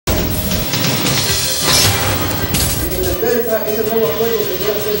nuevo acuerdo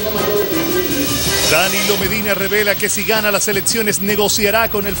tendría que ser no mayor de 21 días. Danilo Medina revela que si gana las elecciones negociará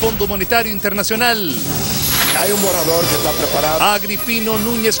con el Fondo Monetario Internacional. Hay un borrador que está preparado. Agripino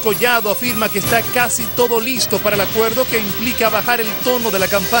Núñez Collado afirma que está casi todo listo para el acuerdo que implica bajar el tono de la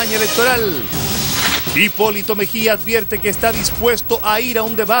campaña electoral. Hipólito Mejía advierte que está dispuesto a ir a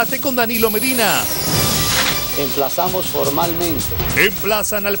un debate con Danilo Medina. Emplazamos formalmente.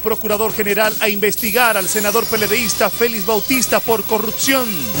 Emplazan al Procurador General a investigar al senador PLDista Félix Bautista por corrupción.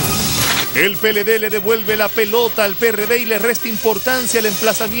 El PLD le devuelve la pelota al PRD y le resta importancia al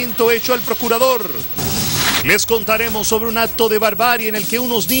emplazamiento hecho al procurador. Les contaremos sobre un acto de barbarie en el que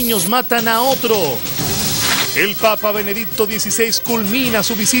unos niños matan a otro. El Papa Benedicto XVI culmina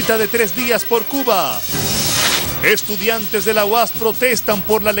su visita de 3 días por Cuba. Estudiantes de la UAS protestan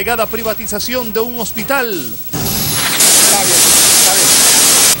por la alegada privatización de un hospital.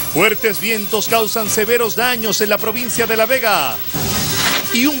 Fuertes vientos causan severos daños en la provincia de La Vega.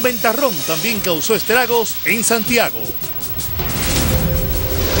 Y un ventarrón también causó estragos en Santiago.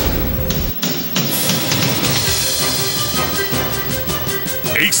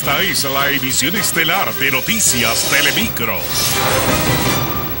 Esta es la emisión estelar de Noticias Telemicro.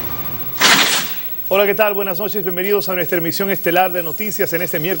 Hola, ¿qué tal? Buenas noches, bienvenidos a nuestra emisión estelar de noticias en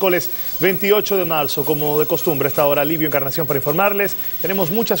este miércoles 28 de marzo. Como de costumbre, a esta hora, Livio Encarnación para informarles. Tenemos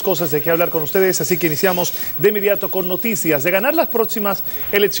muchas cosas de qué hablar con ustedes, así que iniciamos de inmediato con noticias. De ganar las próximas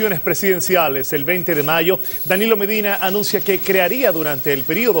elecciones presidenciales el 20 de mayo, Danilo Medina anuncia que crearía durante el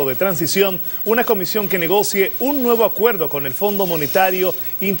periodo de transición una comisión que negocie un nuevo acuerdo con el Fondo Monetario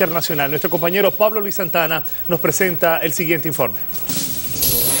Internacional. Nuestro compañero Pablo Luis Santana nos presenta el siguiente informe.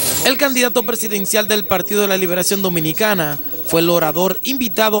 El candidato presidencial del Partido de la Liberación Dominicana fue el orador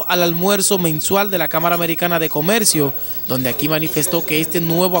invitado al almuerzo mensual de la Cámara Americana de Comercio, donde aquí manifestó que este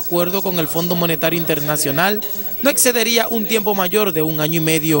nuevo acuerdo con el Fondo Monetario Internacional no excedería un tiempo mayor de 1 año y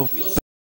medio.